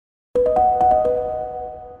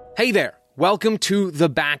Hey there, welcome to The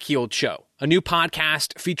Backheeled Show, a new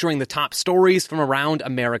podcast featuring the top stories from around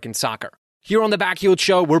American soccer. Here on The Backheeled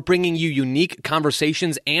Show, we're bringing you unique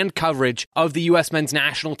conversations and coverage of the U.S. men's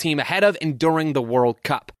national team ahead of and during the World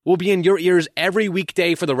Cup. We'll be in your ears every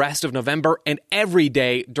weekday for the rest of November and every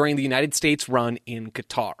day during the United States run in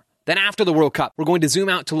Qatar. Then after the World Cup, we're going to zoom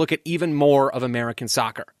out to look at even more of American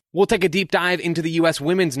soccer. We'll take a deep dive into the U.S.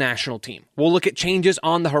 women's national team. We'll look at changes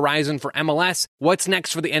on the horizon for MLS, what's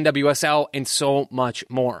next for the NWSL, and so much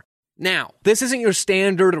more. Now, this isn't your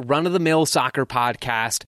standard run-of-the-mill soccer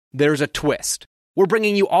podcast. There's a twist. We're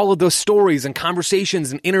bringing you all of those stories and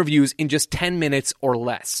conversations and interviews in just 10 minutes or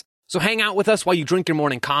less. So hang out with us while you drink your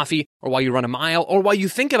morning coffee, or while you run a mile, or while you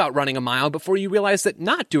think about running a mile before you realize that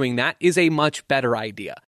not doing that is a much better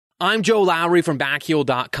idea. I'm Joe Lowry from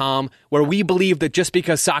Backheeled.com, where we believe that just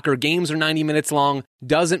because soccer games are 90 minutes long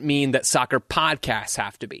doesn't mean that soccer podcasts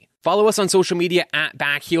have to be. Follow us on social media at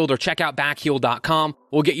Backheeled or check out Backheeled.com.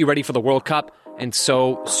 We'll get you ready for the World Cup and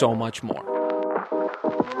so much more.